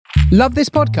Love this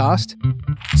podcast?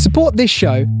 Support this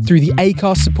show through the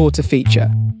Acast supporter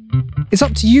feature. It's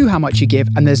up to you how much you give,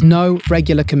 and there's no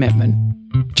regular commitment.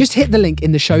 Just hit the link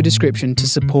in the show description to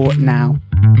support now.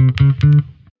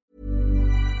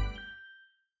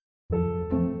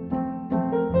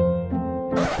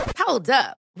 Hold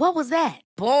up. What was that?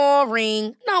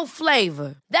 Boring. No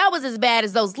flavor. That was as bad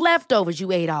as those leftovers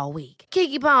you ate all week.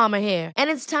 Keke Palmer here. And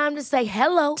it's time to say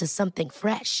hello to something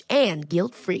fresh and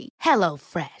guilt-free. Hello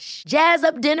Fresh. Jazz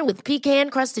up dinner with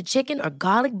pecan-crusted chicken or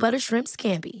garlic butter shrimp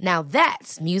scampi. Now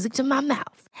that's music to my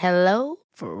mouth. Hello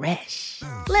Fresh.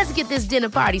 Let's get this dinner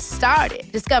party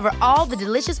started. Discover all the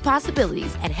delicious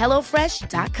possibilities at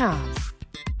hellofresh.com.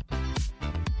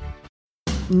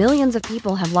 Millions of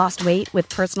people have lost weight with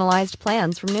personalized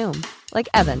plans from Noom. Like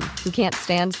Evan, who can't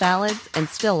stand salads and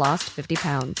still lost 50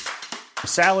 pounds.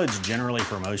 Salads generally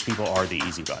for most people are the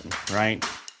easy button, right?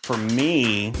 For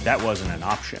me, that wasn't an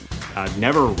option. I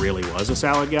never really was a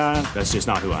salad guy. That's just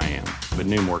not who I am. But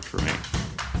Noom worked for me.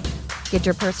 Get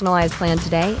your personalized plan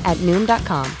today at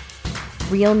Noom.com.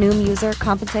 Real Noom user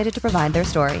compensated to provide their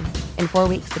story. In 4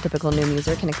 weeks, the typical Noom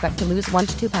user can expect to lose 1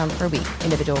 to 2 pounds per week.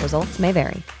 Individual results may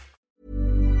vary.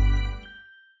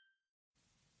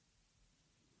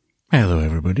 Hello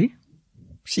everybody,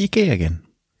 CK again,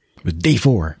 with day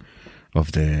 4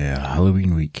 of the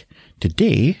Halloween week.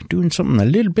 Today, doing something a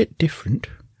little bit different,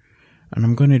 and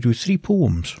I'm going to do 3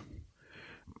 poems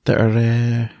that are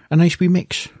a nice wee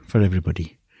mix for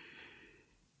everybody.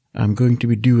 I'm going to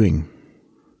be doing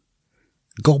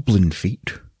Goblin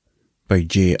Feet by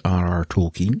J.R.R.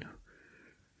 Tolkien,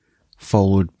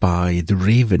 followed by The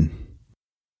Raven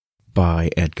by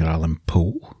Edgar Allan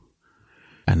Poe.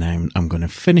 And I'm going to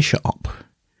finish it up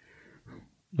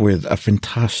with a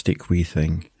fantastic wee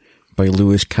thing by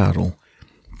Lewis Carroll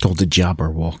called The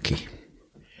Jabberwocky,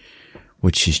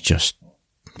 which is just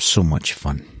so much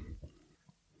fun.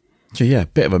 So yeah,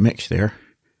 bit of a mix there.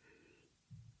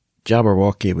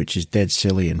 Jabberwocky, which is dead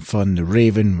silly and fun. The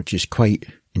Raven, which is quite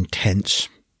intense,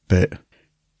 but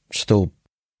still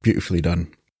beautifully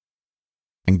done.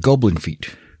 And Goblin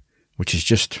Feet, which is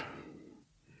just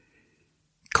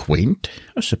quaint,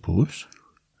 I suppose.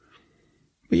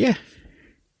 But yeah,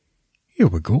 here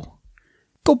we go.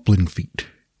 Goblin Feet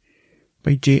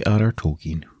by J.R.R.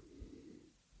 Tolkien.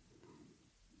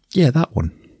 Yeah, that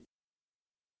one.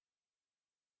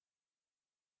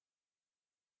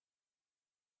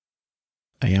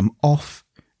 I am off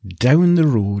down the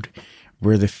road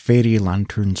where the fairy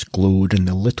lanterns glowed and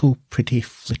the little pretty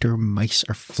flitter mice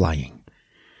are flying.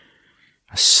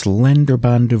 A slender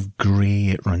band of grey,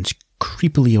 it runs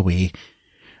creepily away,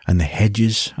 and the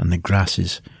hedges and the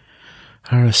grasses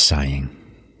are a-sighing.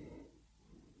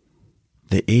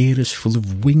 The air is full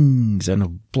of wings and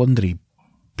of blundery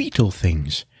beetle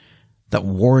things that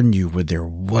warn you with their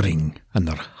whirring and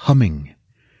their humming.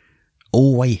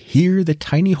 Oh, I hear the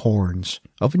tiny horns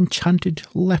of enchanted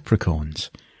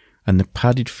leprechauns, and the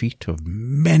padded feet of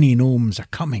many gnomes are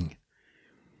coming.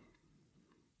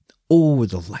 Oh,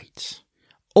 the lights!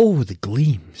 Oh, the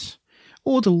gleams!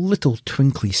 Oh, the little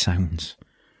twinkly sounds.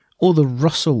 Oh, the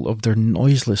rustle of their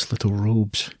noiseless little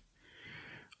robes.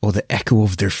 Oh, the echo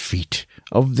of their feet,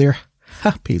 of their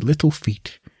happy little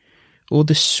feet. Oh,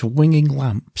 the swinging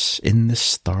lamps in the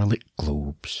starlit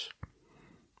globes.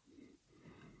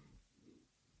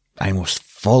 I must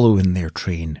follow in their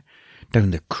train down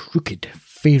the crooked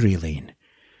fairy lane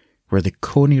where the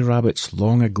coney rabbits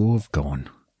long ago have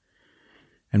gone,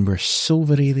 and where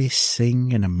silvery they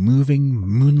sing in a moving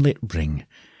moonlit ring,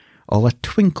 all a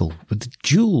twinkle with the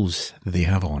jewels they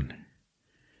have on.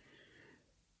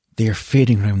 They are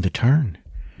fading round the turn,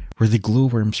 where the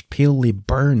glowworms palely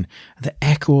burn, and the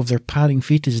echo of their padding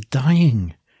feet is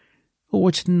dying. Oh,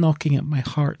 it's knocking at my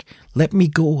heart. Let me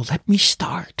go, let me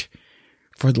start,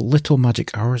 for the little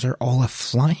magic hours are all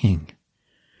a-flying.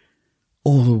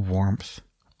 Oh, the warmth!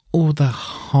 Oh, the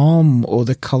hum! Oh,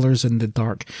 the colours in the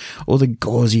dark! Oh, the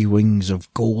gauzy wings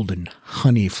of golden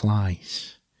honey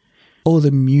flies! Oh,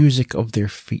 the music of their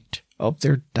feet, of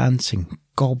their dancing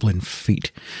goblin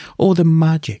feet! Oh, the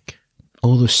magic!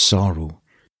 Oh, the sorrow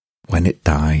when it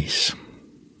dies!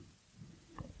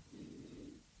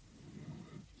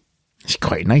 It's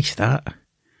quite nice, that.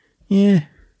 Yeah.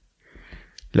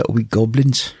 Little wee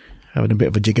goblins having a bit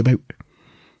of a jig about.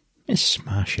 It's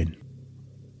smashing.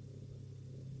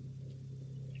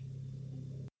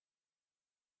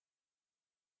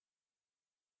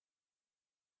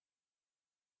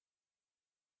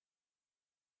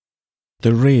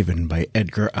 The Raven by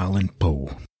Edgar Allan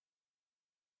Poe.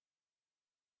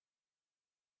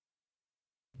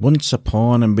 Once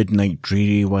upon a midnight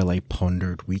dreary, while I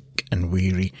pondered, weak and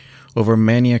weary, over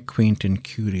many a quaint and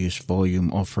curious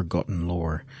volume of forgotten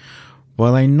lore,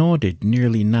 while I nodded,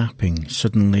 nearly napping,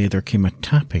 suddenly there came a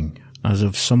tapping, as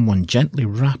of someone gently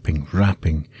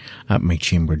rapping at my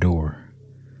chamber door.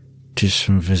 "'Tis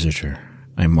some visitor,"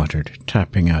 I muttered,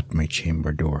 tapping at my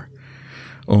chamber door.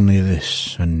 "Only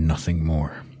this, and nothing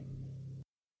more."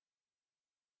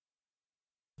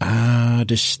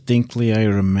 Distinctly I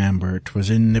remember 'twas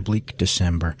in the bleak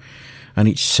December, and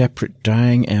each separate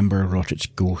dying ember wrought its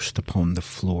ghost upon the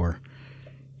floor.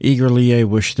 Eagerly I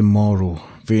wished the morrow,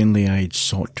 vainly I'd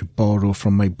sought to borrow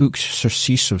from my book's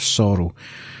surcease of sorrow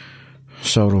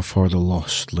for the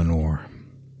lost Lenore,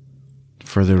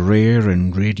 for the rare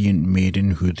and radiant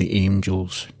maiden who the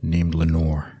angels named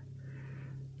Lenore,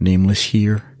 nameless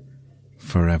here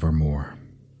forevermore.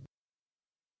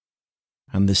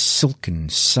 And the silken,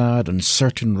 sad,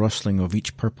 uncertain rustling of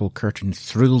each purple curtain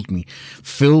thrilled me,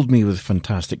 filled me with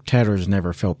fantastic terrors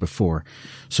never felt before,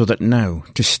 so that now,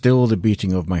 to still the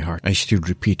beating of my heart, I stood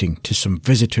repeating, "'Tis some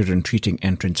visitor entreating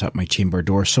entrance at my chamber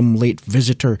door, some late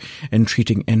visitor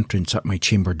entreating entrance at my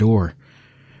chamber door.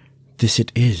 This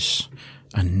it is,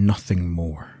 and nothing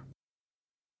more."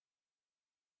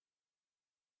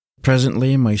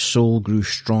 Presently my soul grew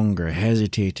stronger,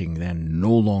 hesitating then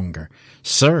no longer.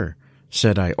 "Sir,"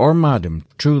 said I, "or madam,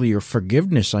 truly your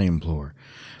forgiveness I implore.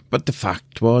 But the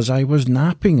fact was I was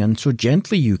napping, and so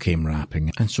gently you came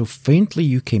rapping, and so faintly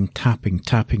you came tapping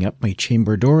at my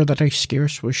chamber door, that I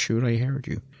scarce was sure I heard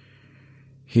you.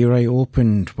 Here I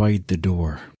opened wide the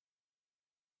door.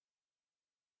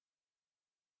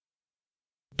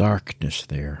 Darkness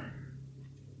there,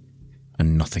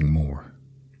 and nothing more."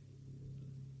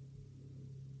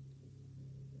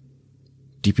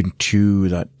 Deep into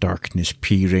that darkness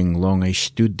peering, long I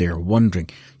stood there, wondering,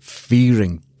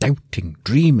 fearing, doubting,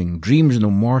 dreaming, dreams no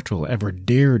mortal ever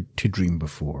dared to dream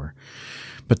before.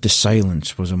 But the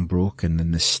silence was unbroken,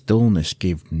 and the stillness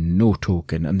gave no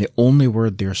token, and the only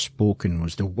word there spoken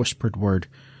was the whispered word,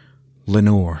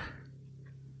 "Lenore."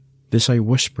 This I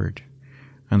whispered,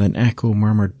 and an echo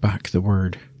murmured back the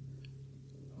word,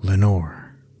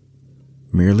 "Lenore."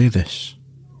 Merely this,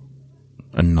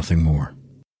 and nothing more.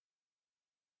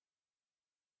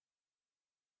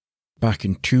 Back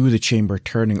into the chamber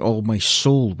turning, all my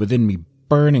soul within me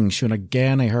burning, soon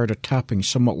again I heard a tapping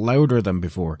somewhat louder than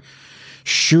before.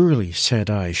 "Surely," said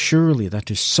I, "surely that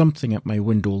is something at my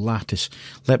window lattice.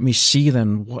 Let me see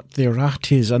then what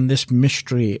thereat is, and this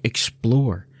mystery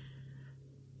explore.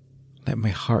 Let my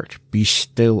heart be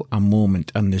still a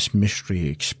moment, and this mystery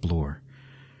explore.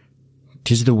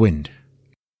 'Tis the wind,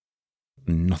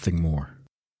 and nothing more."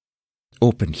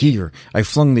 Open here, I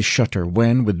flung the shutter,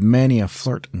 when, with many a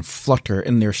flirt and flutter,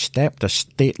 in there stepped a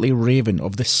stately raven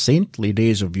of the saintly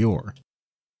days of yore.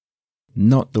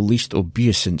 Not the least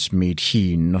obeisance made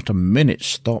he, not a minute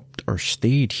stopped or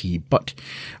stayed he, but,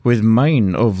 with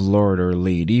mine of lord or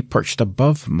lady, perched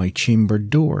above my chamber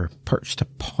door, perched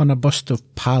upon a bust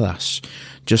of Pallas,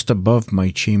 just above my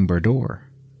chamber door,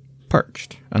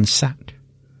 perched and sat,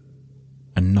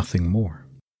 and nothing more.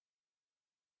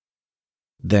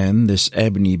 Then this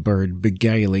ebony bird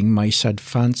beguiling my sad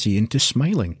fancy into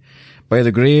smiling, by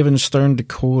the grave and stern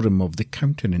decorum of the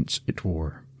countenance it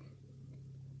wore.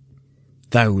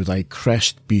 "Thou, thy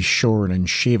crest be shorn and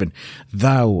shaven,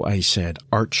 thou," I said,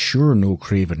 "art sure no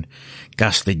craven,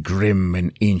 ghastly grim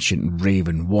and ancient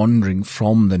raven, wandering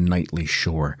from the nightly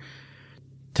shore.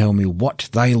 Tell me what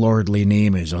thy lordly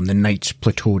name is on the night's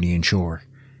Plutonian shore."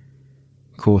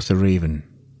 Quoth the raven,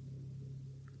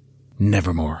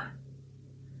 "Nevermore."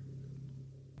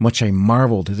 Much I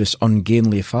marvelled this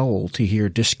ungainly fowl to hear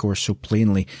discourse so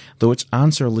plainly, though its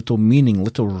answer little meaning,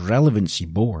 little relevancy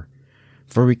bore.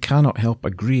 For we cannot help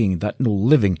agreeing that no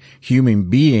living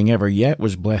human being ever yet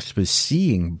was blessed with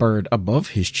seeing bird above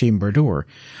his chamber door,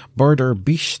 bird or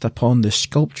beast upon the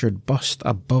sculptured bust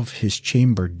above his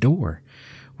chamber door,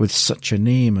 with such a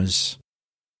name as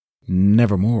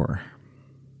Nevermore.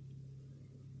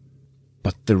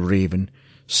 But the raven,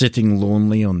 sitting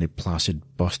lonely on the placid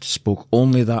bust, spoke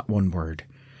only that one word,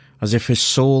 as if his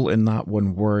soul in that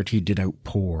one word he did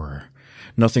outpour.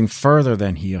 Nothing further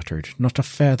than he uttered, not a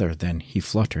feather then he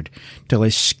fluttered, till I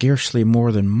scarcely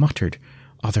more than muttered,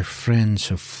 "Other friends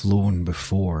have flown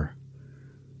before.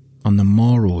 On the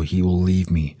morrow he will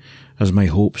leave me, as my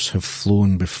hopes have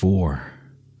flown before."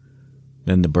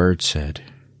 Then the bird said,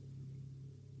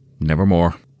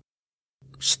 "Nevermore,"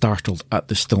 startled at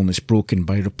the stillness broken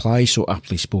by reply so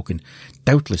aptly spoken.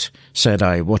 Doubtless, said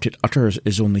I, what it utters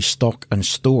is only stock and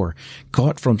store,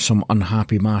 caught from some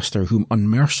unhappy master, whom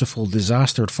unmerciful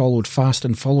disaster followed fast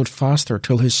and followed faster,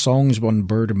 till his songs one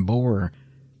burden bore,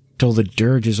 till the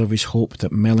dirges of his hope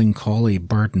that melancholy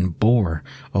burden bore,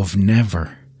 of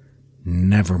never,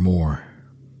 nevermore.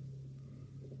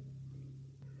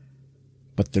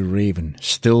 But the raven,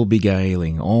 still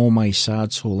beguiling all my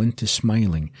sad soul into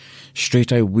smiling,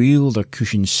 straight I wheeled a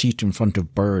cushioned seat in front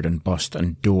of bird and bust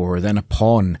and door. Then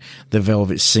upon the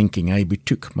velvet sinking I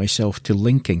betook myself to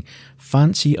linking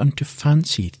fancy unto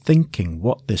fancy, thinking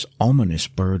what this ominous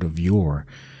bird of yore,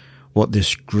 what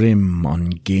this grim,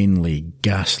 ungainly,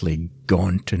 ghastly,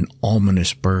 gaunt and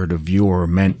ominous bird of yore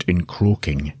meant in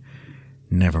croaking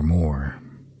nevermore.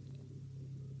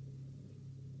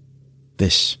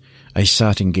 This I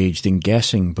sat engaged in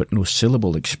guessing, but no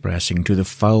syllable expressing to the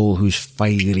fowl whose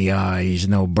fiery eyes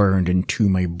now burned into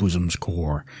my bosom's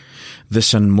core.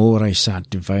 This and more I sat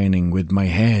divining, with my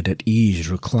head at ease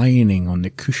reclining on the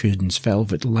cushion's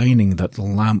velvet lining that the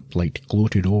lamplight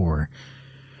gloated o'er,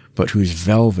 but whose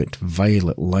velvet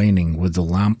violet lining with the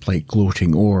lamplight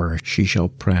gloating o'er she shall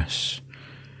press.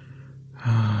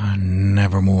 Ah,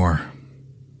 nevermore.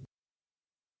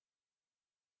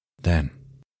 Then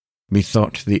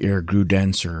methought the air grew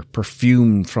denser,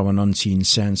 perfumed from an unseen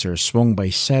censer, swung by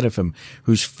seraphim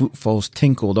whose footfalls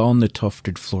tinkled on the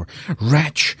tufted floor.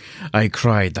 Wretch, I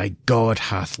cried, thy God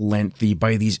hath lent thee,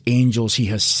 by these angels he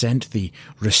has sent thee,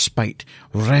 respite,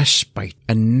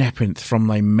 and nepenthe from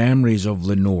thy memories of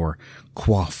Lenore.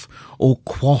 Quaff, oh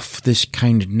quaff this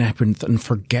kind nepenthe, and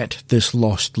forget this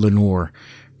lost Lenore,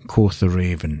 quoth the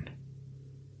raven.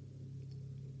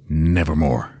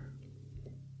 Nevermore.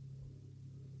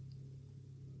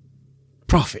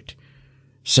 Prophet,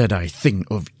 said I, thing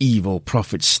of evil,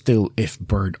 prophet still, if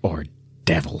bird or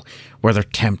devil, whether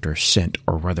tempter sent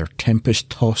or whether tempest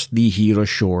tossed thee here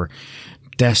ashore,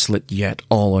 desolate yet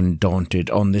all undaunted,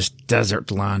 on this desert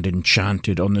land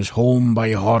enchanted, on this home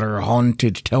by horror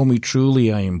haunted, tell me truly,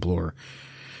 I implore,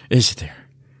 is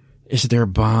there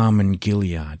balm in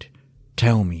Gilead?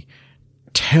 Tell me,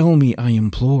 I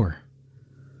implore.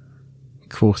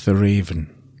 Quoth the raven,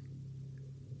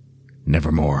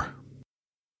 nevermore.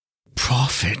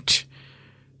 Prophet,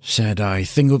 said I,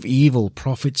 thing of evil,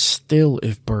 prophet still,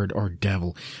 if bird or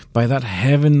devil, by that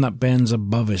heaven that bends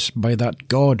above us, by that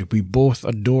God we both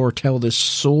adore, tell this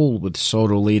soul with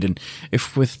sorrow laden,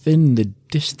 if within the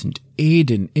distant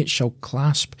Aidenn it shall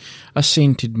clasp a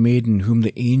sainted maiden whom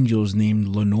the angels named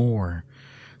Lenore,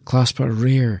 clasp a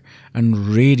rare and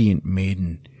radiant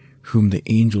maiden whom the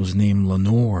angels named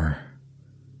Lenore.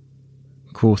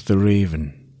 Quoth the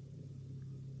raven,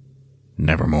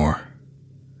 nevermore.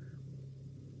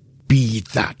 Be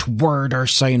that word or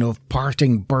sign of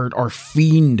parting, bird or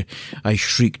fiend, I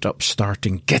shrieked up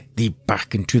starting, get thee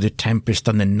back into the tempest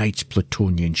on the night's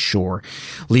Plutonian shore.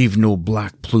 Leave no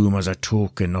black plume as a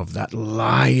token of that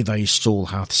lie thy soul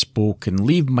hath spoken.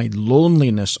 Leave my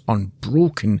loneliness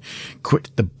unbroken. Quit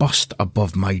the bust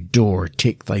above my door.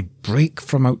 Take thy break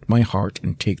from out my heart,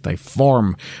 and take thy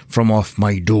form from off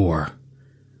my door.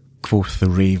 Quoth the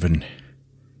raven,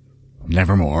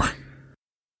 nevermore.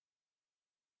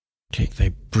 Take thy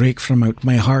break from out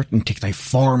my heart, and take thy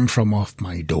form from off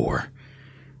my door.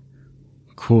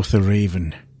 Quoth the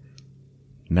raven,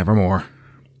 nevermore.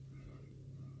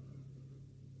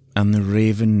 And the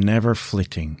raven, never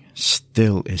flitting,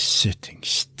 still is sitting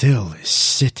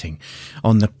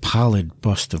on the pallid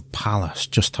bust of Pallas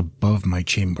just above my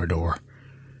chamber door.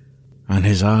 And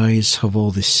his eyes have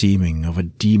all the seeming of a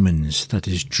demon's that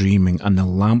is dreaming, and the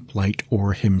lamplight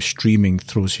o'er him streaming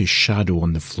throws his shadow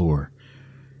on the floor.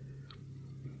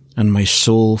 And my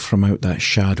soul from out that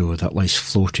shadow that lies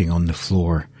floating on the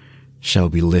floor shall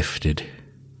be lifted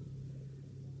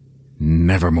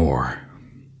nevermore.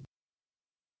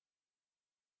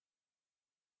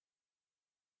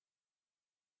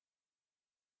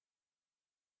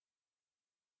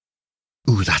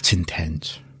 Ooh, that's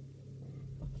intense.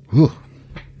 Ooh,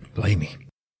 blimey.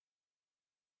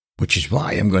 Which is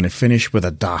why I'm going to finish with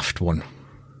a daft one.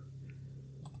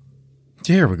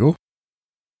 Here we go.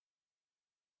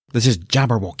 This is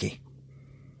Jabberwocky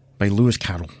by Lewis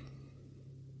Carroll.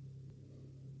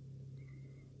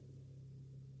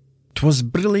 'Twas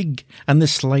brillig, and the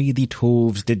slithy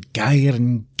toves did gyre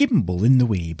and gimble in the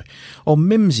wabe. O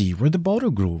mimsy were the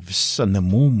borogroves, and the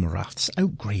mome raths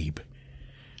outgrabe.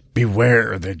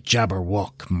 Beware the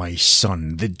Jabberwock, my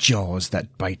son, the jaws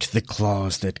that bite, the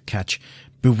claws that catch.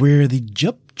 Beware the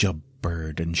Jub-Jub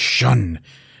bird, and shun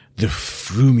the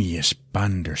frumious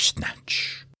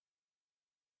Bandersnatch.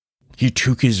 He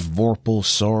took his vorpal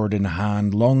sword in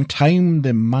hand, long time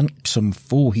the manxome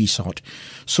foe he sought,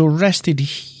 so rested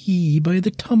he by the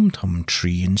tum-tum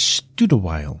tree and stood a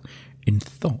while in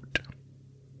thought.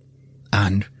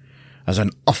 And, as an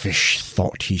uffish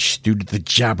thought he stood, the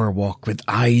Jabberwock with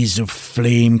eyes of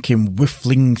flame came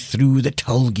whiffling through the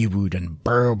tulgey wood and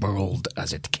burbled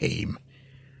as it came.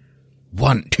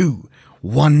 1, 2,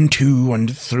 1, 2,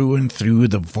 and through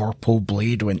the vorpal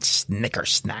blade went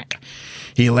snicker-snack.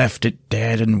 He left it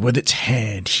dead, and with its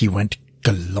head he went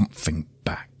galumphing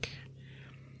back.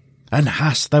 And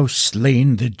hast thou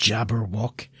slain the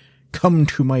Jabberwock? Come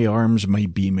to my arms, my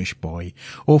beamish boy.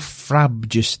 O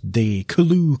frabjous day,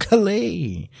 calloo,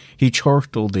 callay, he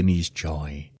chortled in his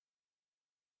joy.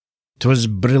 'Twas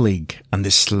brillig, and the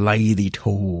slithy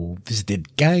toves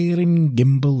did gyre and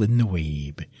gimble in the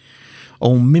wabe.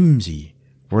 O mimsy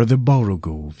were the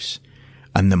borogoves,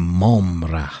 and the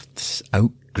momraths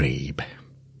outgrabe.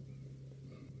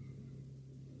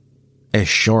 It's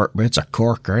short, but it's a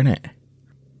corker, innit?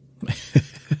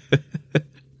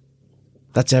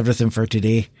 That's everything for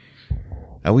today.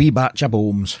 A wee batch of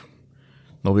bombs.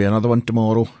 There'll be another one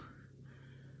tomorrow.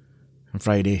 And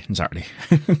Friday and Saturday.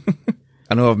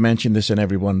 I know I've mentioned this in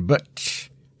every one, but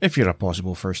if you're a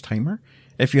possible first-timer,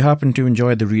 if you happen to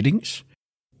enjoy the readings,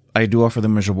 I do offer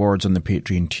them as rewards on the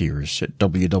Patreon tiers at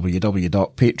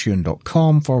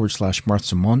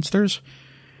www.patreon.com/mirthsomemonsters.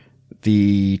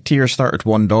 The tiers start at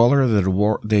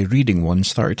 $1, the reading ones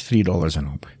start at $3 and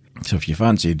up. So if you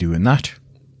fancy doing that,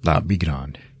 that'd be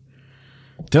grand.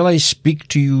 Till I speak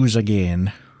to yous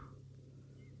again,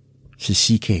 says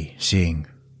CK, saying,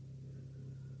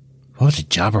 what's a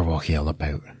Jabberwocky all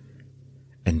about?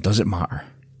 And does it matter?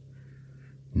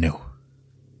 No.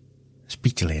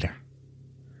 Speak to you later.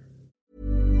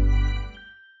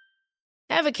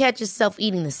 Ever catch yourself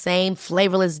eating the same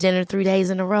flavorless dinner 3 days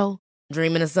in a row?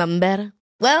 Dreaming of something better?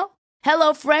 Well,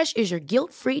 HelloFresh is your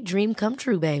guilt-free dream come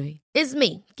true, baby. It's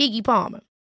me, Keke Palmer.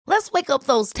 Let's wake up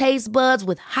those taste buds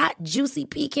with hot, juicy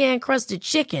pecan-crusted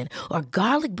chicken or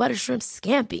garlic butter shrimp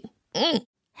scampi.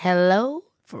 Hello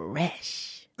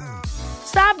Fresh.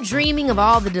 Stop dreaming of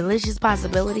all the delicious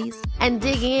possibilities and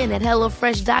dig in at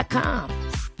HelloFresh.com.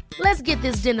 Let's get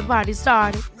this dinner party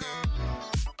started.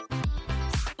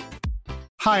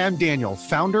 Hi, I'm Daniel,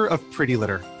 founder of Pretty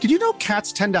Litter. Did you know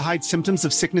cats tend to hide symptoms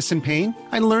of sickness and pain?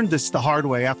 I learned this the hard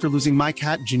way after losing my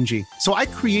cat, Gingy. So I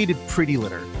created Pretty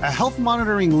Litter, a health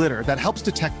monitoring litter that helps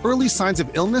detect early signs of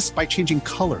illness by changing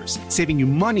colors, saving you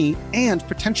money and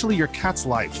potentially your cat's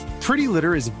life. Pretty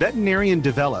Litter is veterinarian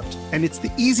developed, and it's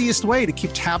the easiest way to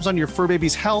keep tabs on your fur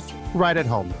baby's health right at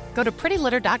home. Go to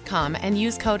prettylitter.com and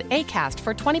use code ACAST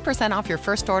for 20% off your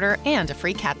first order and a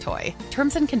free cat toy.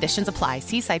 Terms and conditions apply.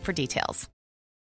 See site for details.